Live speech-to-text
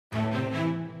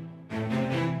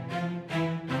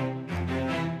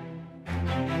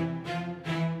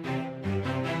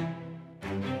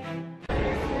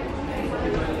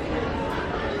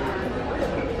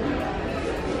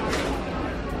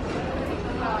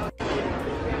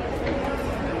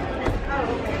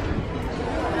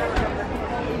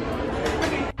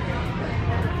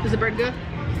bread good?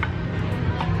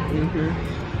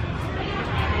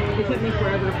 Mm-hmm. It took me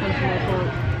forever to punch my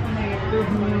fork. There's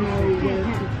no way to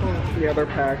talk. Yeah, they're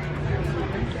packed.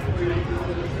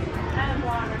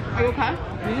 Are you okay?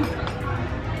 Mm-hmm.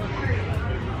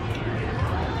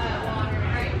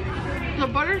 The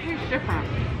butter tastes different.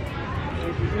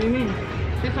 What do you mean?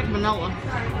 Tastes like vanilla.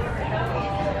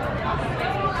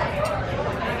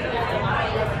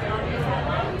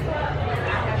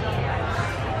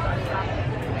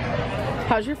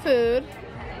 How's your food?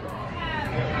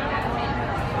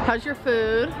 How's your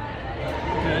food?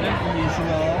 Good as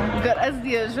usual. Good as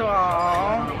usual.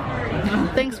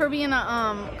 Thanks for being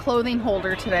a clothing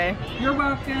holder today. You're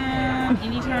welcome.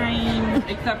 Anytime,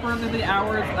 except for the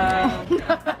hours of...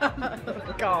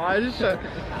 Gosh.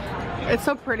 It's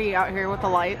so pretty out here with the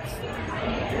lights.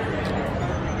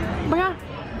 But yeah,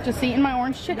 just eating my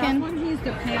orange chicken. That's when he's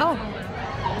the pants holder.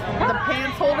 The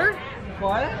pants holder?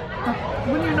 What?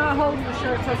 When you're not holding the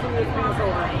shirt, that's when you're the pants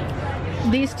holder.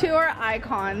 These two are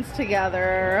icons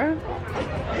together.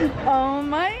 Oh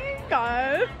my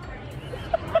god.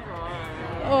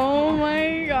 Oh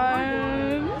my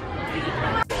god.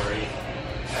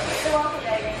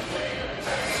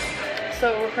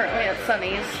 So we're currently at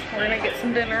Sunny's. We're gonna get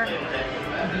some dinner.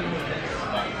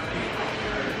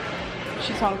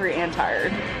 She's hungry and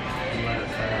tired.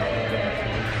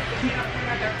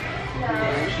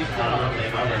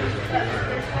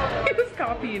 He was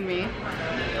copying me.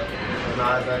 No,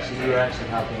 I thought you were actually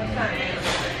copying me.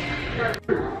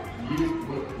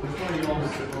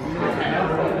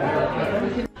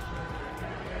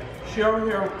 She over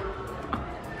here.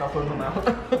 I'll put them out.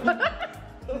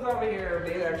 She's over here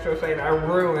being extra saying I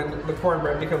ruined the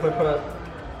cornbread because I put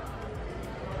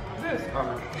this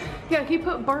on it. Yeah, he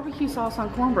put barbecue sauce on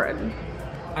cornbread.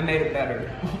 I made it better.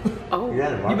 Oh.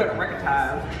 You better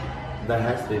recognize. That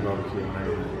has to be barbecue.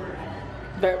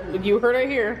 That you heard it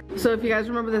here. So if you guys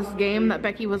remember this game that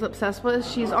Becky was obsessed with,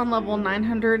 she's on level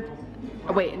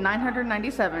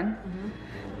 997.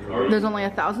 There's only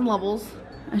 1,000 levels,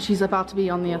 and she's about to be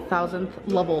on the 1,000th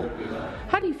level.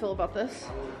 How do you feel about this?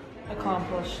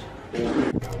 Accomplished.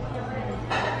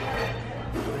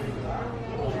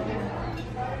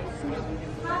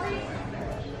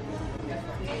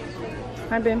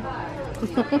 Hi, babe.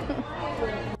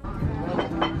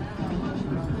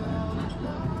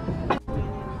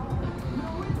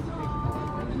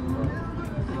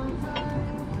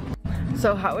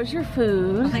 So how was your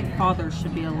food? I think fathers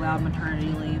should be allowed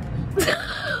maternity leave. What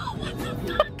the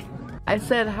fuck? I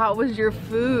said, how was your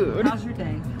food? How's your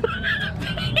day?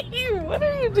 What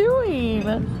are you doing?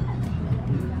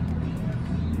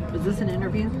 Is this an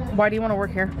interview? Why do you want to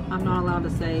work here? I'm not allowed to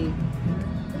say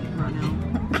right now.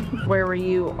 Where were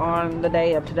you on the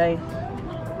day of today?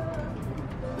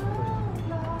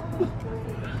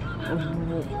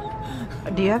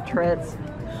 Do you have Tourette's?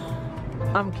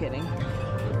 I'm kidding.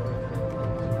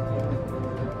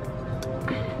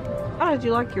 How did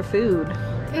you like your food?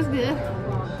 It's good.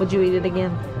 Would you eat it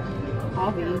again?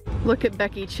 Look at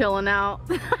Becky chilling out.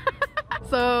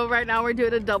 So right now we're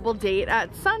doing a double date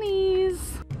at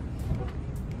Sunny's.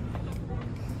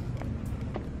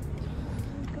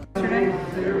 I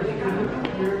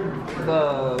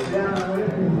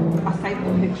saved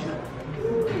the picture. I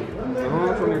don't know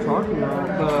which one you're talking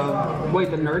about. Wait,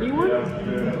 the nerdy one?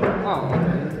 Oh,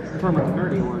 you're talking about the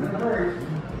nerdy one.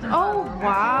 Oh,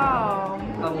 wow.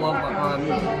 I love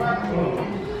that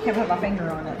one. Can't put my finger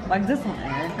on it. Like this one.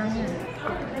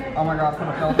 Oh my god, put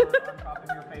a filter on top of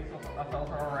your face with a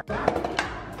filter around.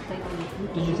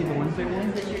 Did you see the Wednesday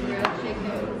one?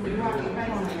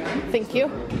 Thank you.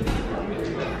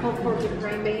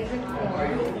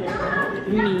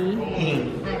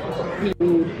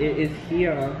 Food is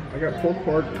here. I got pulled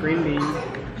pork, green beans,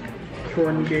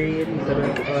 cornbread instead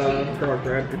of garlic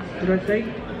bread. Did I say?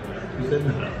 You said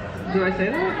no. Did I say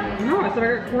that? No, I said I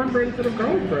got cornbread instead of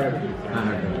garlic bread.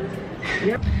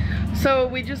 Yep. So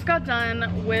we just got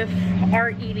done with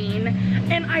our eating,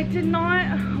 and I did not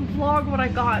vlog what I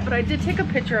got, but I did take a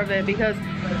picture of it because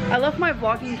I left my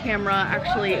vlogging camera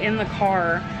actually in the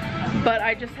car, but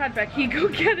I just had Becky go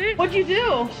get it. What'd you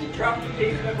do? She dropped the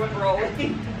piece that went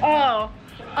rolling. Oh,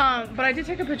 but I did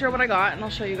take a picture of what I got, and I'll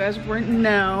show you guys right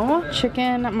now.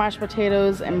 Chicken, mashed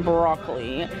potatoes, and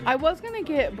broccoli. I was gonna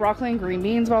get broccoli and green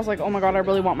beans, but I was like, oh my god, I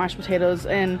really want mashed potatoes.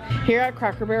 And here at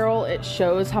Cracker Barrel, it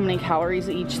shows how many calories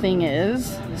each thing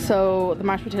is. So the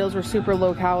mashed potatoes were super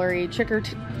low calorie.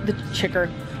 The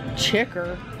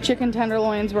Chicken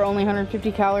tenderloins were only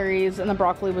 150 calories and the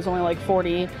broccoli was only like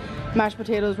 40. Mashed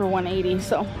potatoes were 180,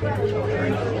 so.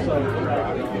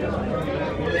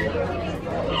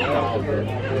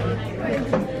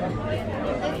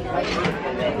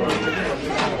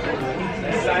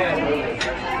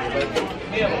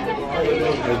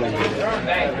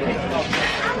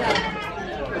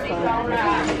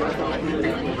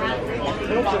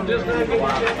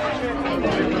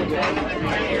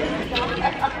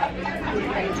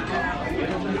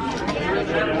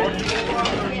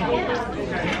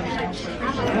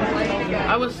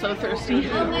 I was so thirsty.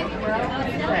 I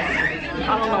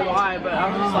don't know why, but I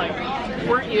was just like,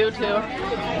 weren't you too?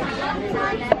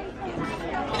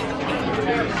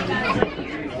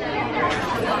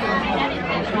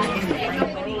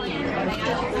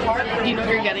 Do you know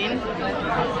what you're getting?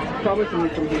 Probably from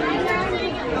here.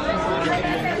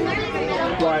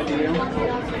 Why do you?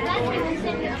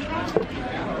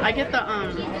 I get the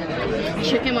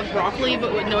chicken with broccoli,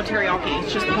 but with no teriyaki.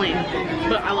 It's just plain,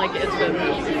 but I like it. It's good,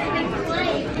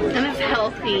 and it's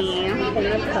healthy.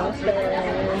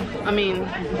 I mean,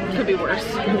 could be worse.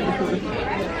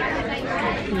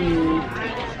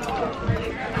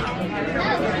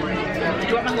 Do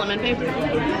you want my lemon paper?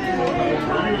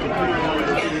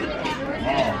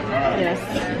 Yes.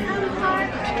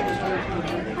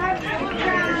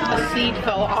 A seed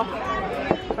fell off.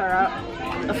 Alright.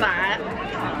 Aside.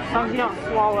 As long as you don't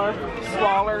swallow it.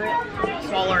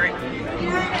 Swallow it.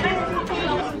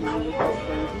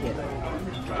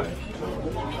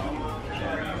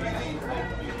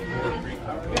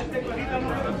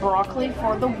 Broccoli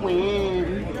for the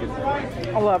win.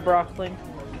 I love broccoli.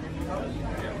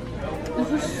 This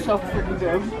is so freaking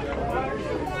good.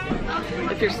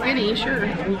 If you're skinny, sure.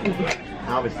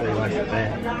 Obviously, he likes it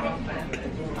bad.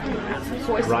 Add some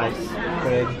soy Rice, sauce.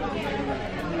 Craig.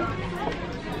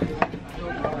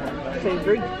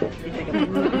 Savory.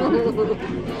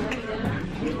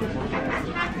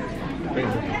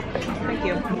 Thank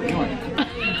you.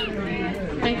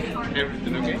 Thanks.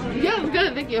 Everything okay? Yeah, it's good.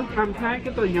 Thank you. Can I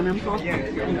get the yum yum sauce? Yeah.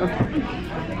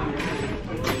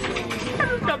 I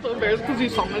just got so embarrassed because you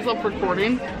saw myself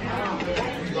recording.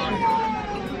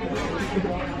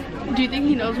 Do you think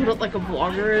he knows what like a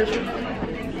vlogger is?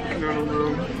 I don't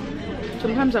know.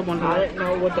 Sometimes I wonder. I didn't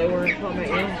know what they were talking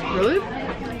about. Really?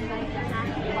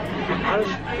 I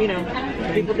just, you know,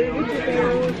 people do YouTube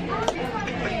videos.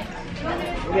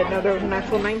 I didn't know there was an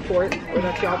actual name for it, or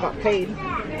that y'all got paid.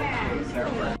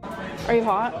 Are you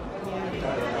hot?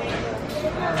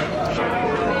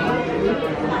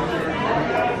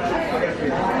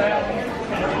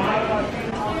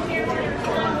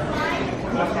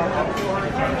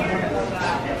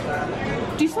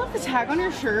 Do you still have the tag on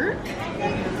your shirt?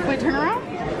 Wait, turn around.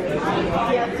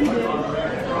 Yes, you did.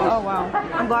 Oh wow.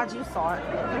 I'm glad you saw it.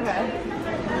 Okay.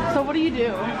 So what do?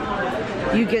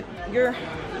 You get your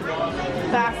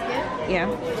Basket, yeah,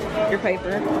 your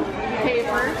paper.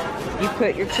 paper. You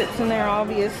put your chips in there,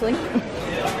 obviously.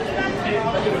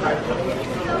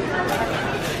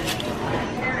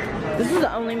 This is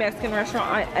the only Mexican restaurant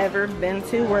I've ever been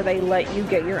to where they let you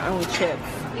get your own chips.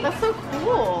 That's so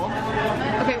cool.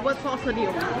 Okay, what salsa do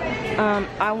you want?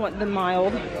 I want the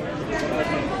mild.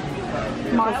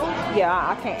 Mild? Yeah,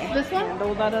 I can't This one?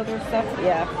 handle that other stuff.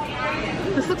 Yeah.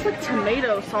 This looks like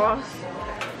tomato sauce.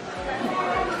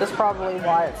 That's probably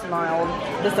why it's mild.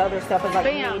 This other stuff is like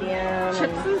Bam. medium.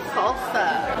 Chips and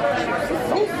salsa.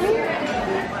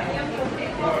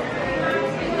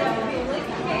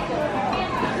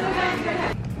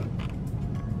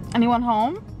 Anyone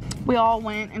home? We all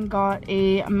went and got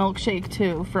a milkshake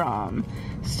too from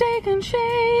Steak and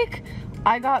Shake.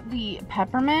 I got the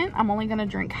peppermint. I'm only gonna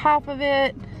drink half of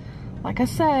it. Like I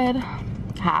said,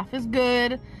 half is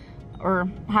good, or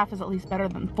half is at least better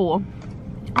than full.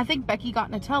 I think Becky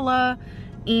got Nutella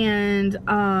and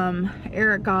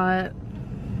Eric got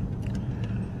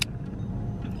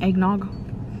eggnog.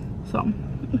 So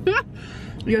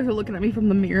you guys are looking at me from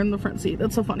the mirror in the front seat.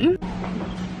 That's so funny.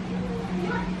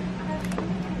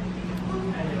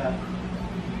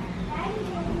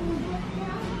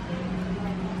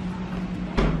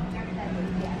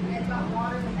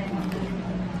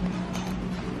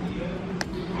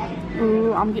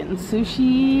 Ooh, I'm getting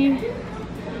sushi.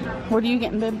 What are you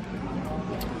getting, babe?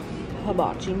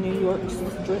 Hibachi New York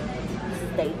strip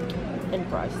steak and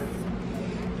fries.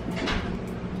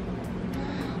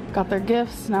 Got their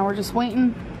gifts. Now we're just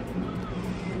waiting.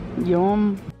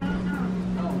 Yum.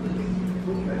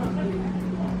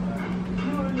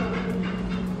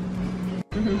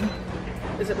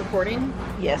 Is it recording?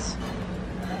 Yes.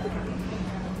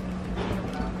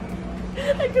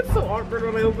 I get so awkward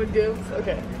when I open gifts.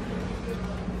 Okay.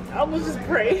 I almost just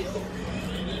prayed.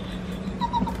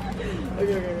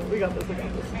 Okay, we got this, Wait,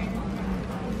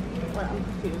 I'm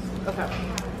confused. Okay.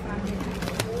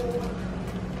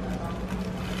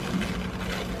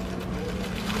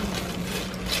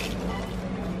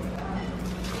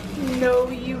 No,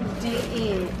 you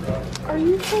didn't. Are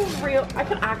you for real? I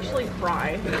could actually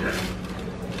cry.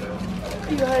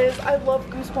 You guys, I love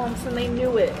Goosebumps and they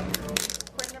knew it.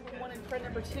 Friend number 1 and friend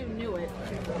number 2 knew it.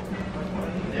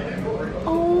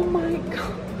 Oh my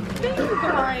god. Thank you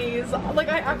guys. Like,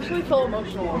 I actually feel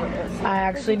emotional over this. I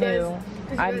actually knew.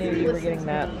 I guys knew you were listen getting to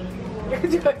that. me.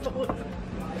 You guys don't listen.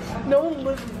 No one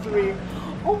listens to me.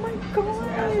 Oh my god.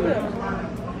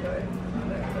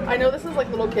 I know this is like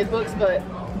little kid books, but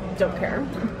don't care.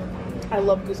 I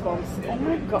love Goosebumps. Oh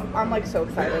my god. I'm like so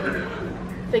excited.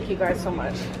 Thank you guys so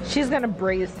much. She's gonna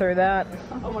breeze through that.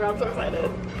 Oh my god, I'm so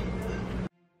excited.